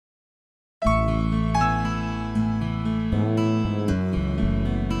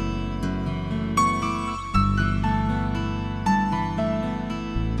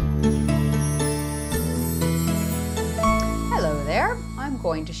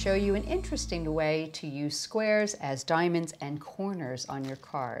going to show you an interesting way to use squares as diamonds and corners on your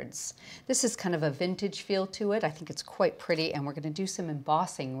cards. This is kind of a vintage feel to it. I think it's quite pretty, and we're going to do some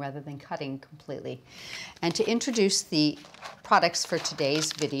embossing rather than cutting completely. And to introduce the products for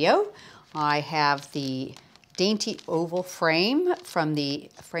today's video, I have the Dainty oval frame from the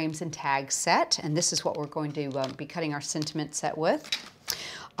Frames and Tags set, and this is what we're going to be cutting our sentiment set with.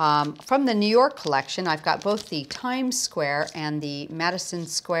 From the New York collection, I've got both the Times Square and the Madison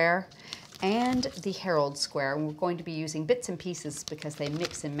Square and the Herald Square, and we're going to be using bits and pieces because they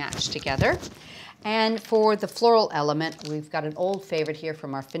mix and match together. And for the floral element, we've got an old favorite here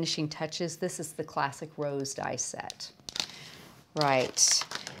from our finishing touches. This is the classic rose die set. Right.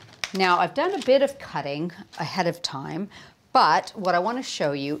 Now, I've done a bit of cutting ahead of time, but what I want to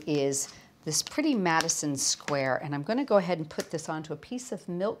show you is this pretty Madison square, and I'm going to go ahead and put this onto a piece of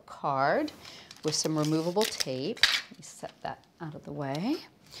milk card with some removable tape. Let me set that out of the way.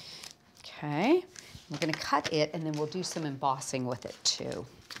 Okay, we're going to cut it, and then we'll do some embossing with it too.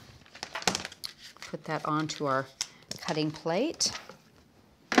 Put that onto our cutting plate.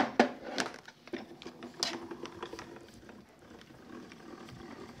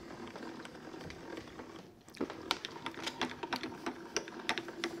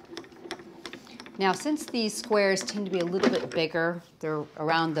 Now, since these squares tend to be a little bit bigger, they're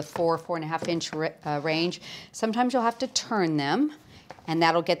around the 4.5 inch range, sometimes you'll have to turn them, and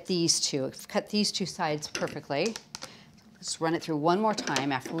that'll get these two. Cut these two sides perfectly. Let's run it through one more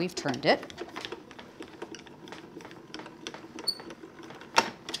time after we've turned it.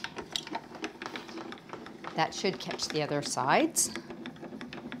 That should catch the other sides.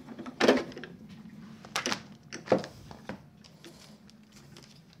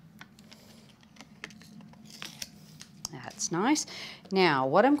 That's nice. Now,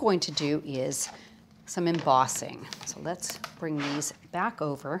 what I'm going to do is some embossing. So let's bring these back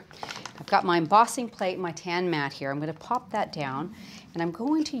over. I've got my embossing plate, my tan mat here. I'm going to pop that down, and I'm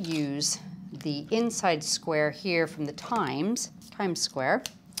going to use the inside square here from the Times Square.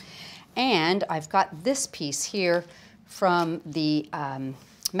 And I've got this piece here from the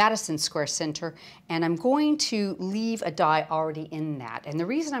Madison Square Center, and I'm going to leave a die already in that. And the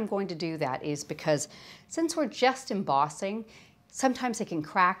reason I'm going to do that is because since we're just embossing, sometimes it can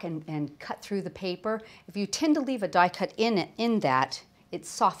crack and cut through the paper. If you tend to leave a die cut in that, it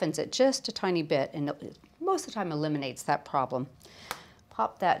softens it just a tiny bit, and it most of the time eliminates that problem.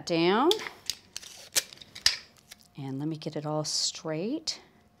 Pop that down, and let me get it all straight.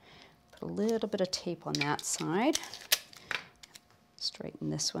 Put a little bit of tape on that side. Straighten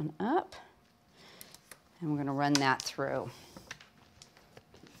this one up, and we're going to run that through.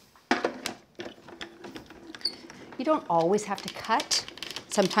 You don't always have to cut.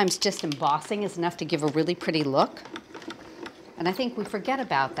 Sometimes just embossing is enough to give a really pretty look, and I think we forget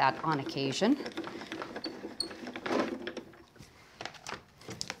about that on occasion.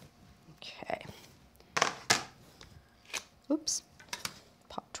 Okay. Oops,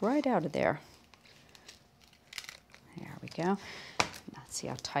 popped right out of there. There we go. Let's see,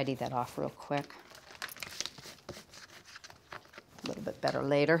 I'll tidy that off real quick. A little bit better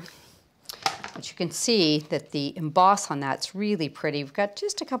later. But you can see that the emboss on that's really pretty. We've got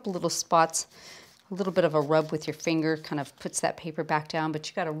just a couple little spots, a little bit of a rub with your finger kind of puts that paper back down, but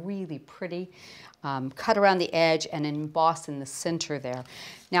you got a really pretty cut around the edge and emboss in the center there.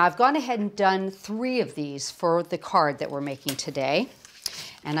 Now, I've gone ahead and done 3 of these for the card that we're making today,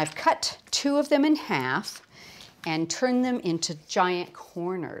 and I've cut 2 of them in half and turn them into giant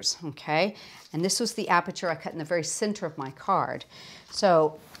corners, okay? And this was the aperture I cut in the very center of my card.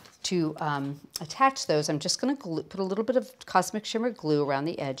 So to attach those, I'm just gonna put a little bit of Cosmic Shimmer glue around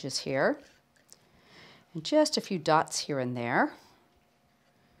the edges here, and just a few dots here and there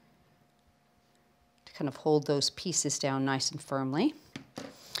to kind of hold those pieces down nice and firmly.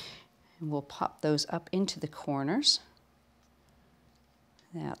 And we'll pop those up into the corners.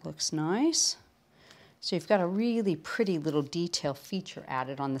 That looks nice. So you've got a really pretty little detail feature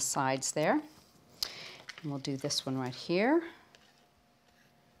added on the sides there. And we'll do this one right here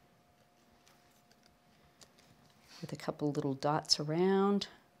with a couple little dots around.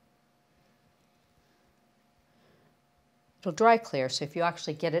 It'll dry clear, so if you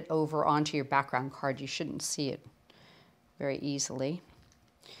actually get it over onto your background card, you shouldn't see it very easily.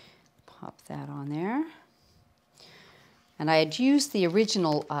 Pop that on there. And I had used the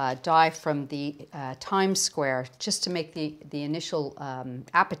original die from the Times Square just to make the initial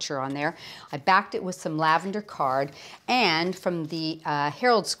aperture on there. I backed it with some lavender card, and from the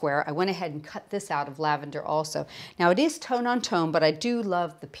Herald Square, I went ahead and cut this out of lavender also. Now it is tone on tone, but I do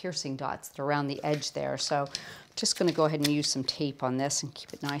love the piercing dots that are around the edge there. So Just going to go ahead and use some tape on this and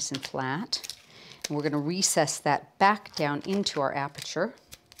keep it nice and flat. And we're going to recess that back down into our aperture.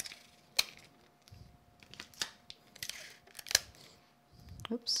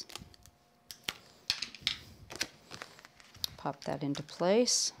 Oops. Pop that into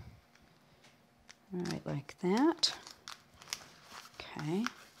place. All right, like that. Okay.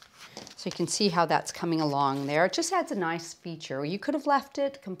 So you can see how that's coming along there. It just adds a nice feature. You could have left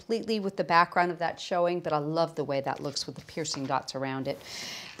it completely with the background of that showing, but I love the way that looks with the piercing dots around it.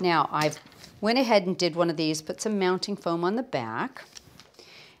 Now, I've went ahead and did one of these, put some mounting foam on the back.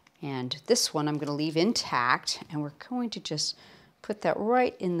 And this one I'm going to leave intact, and we're going to just put that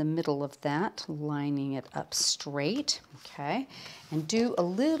right in the middle of that, lining it up straight, okay? And do a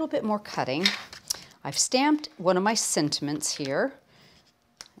little bit more cutting. I've stamped one of my sentiments here,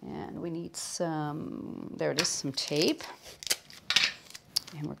 and we need some, there it is, some tape.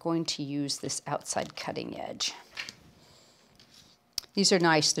 And we're going to use this outside cutting edge. These are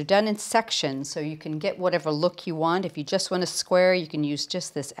nice. They're done in sections, so you can get whatever look you want. If you just want a square, you can use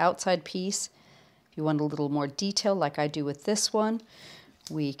just this outside piece. If you want a little more detail, like I do with this one,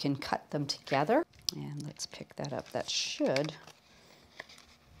 we can cut them together. And let's pick that up. That should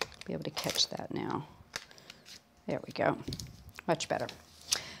be able to catch that now. There we go. Much better.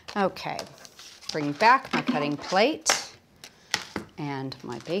 Okay, bring back my cutting plate and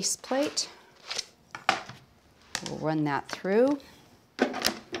my base plate. We'll run that through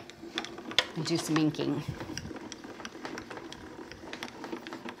and do some inking.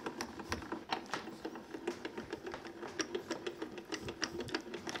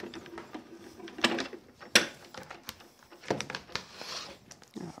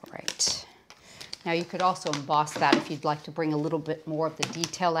 Now you could also emboss that if you'd like to bring a little bit more of the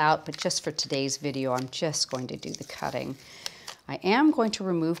detail out, but just for today's video, I'm just going to do the cutting. I am going to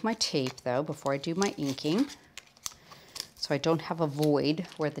remove my tape though before I do my inking, so I don't have a void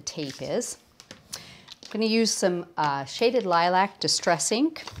where the tape is. I'm going to use some shaded lilac distress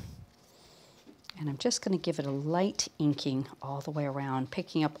ink, and I'm just going to give it a light inking all the way around,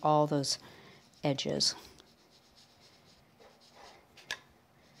 picking up all those edges.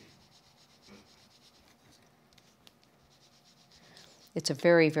 It's a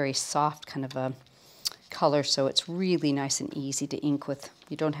very, very soft kind of a color, so it's really nice and easy to ink with.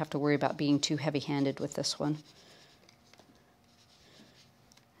 You don't have to worry about being too heavy-handed with this one.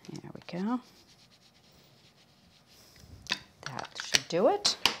 There we go. That should do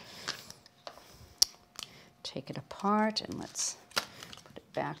it. Take it apart and let's put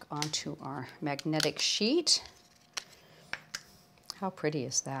it back onto our magnetic sheet. How pretty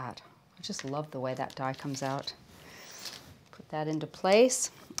is that? I just love the way that die comes out. Put that into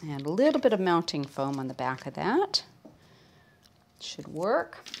place, and a little bit of mounting foam on the back of that. Should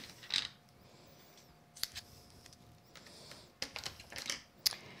work.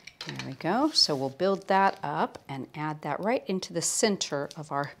 There we go. So we'll build that up and add that right into the center of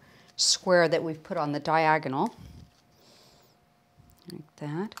our square that we've put on the diagonal. Like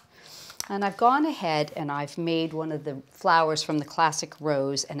that. And I've gone ahead and I've made one of the flowers from the classic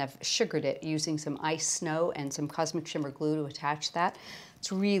rose, and I've sugared it using some ice snow and some cosmic shimmer glue to attach that.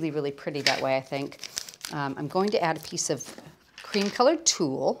 It's really, really pretty that way, I think. I'm going to add a piece of cream colored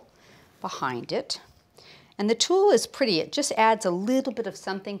tulle behind it. And the tulle is pretty. It just adds a little bit of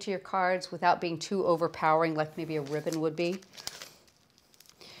something to your cards without being too overpowering like maybe a ribbon would be.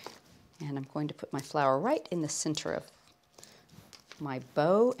 And I'm going to put my flower right in the center of my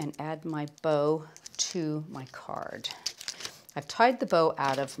bow and add my bow to my card. I've tied the bow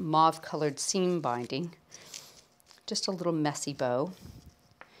out of mauve colored seam binding, just a little messy bow.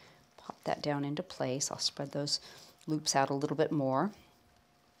 Pop that down into place. I'll spread those loops out a little bit more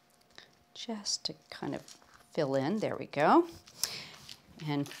just to kind of fill in. There we go.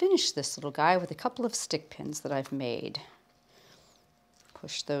 And finish this little guy with a couple of stick pins that I've made.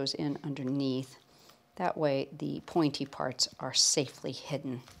 Push those in underneath. That way the pointy parts are safely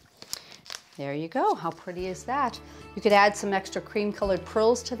hidden. There you go. How pretty is that? You could add some extra cream colored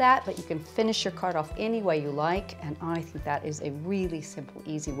pearls to that, but you can finish your card off any way you like, and I think that is a really simple,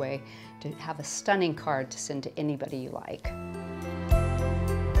 easy way to have a stunning card to send to anybody you like.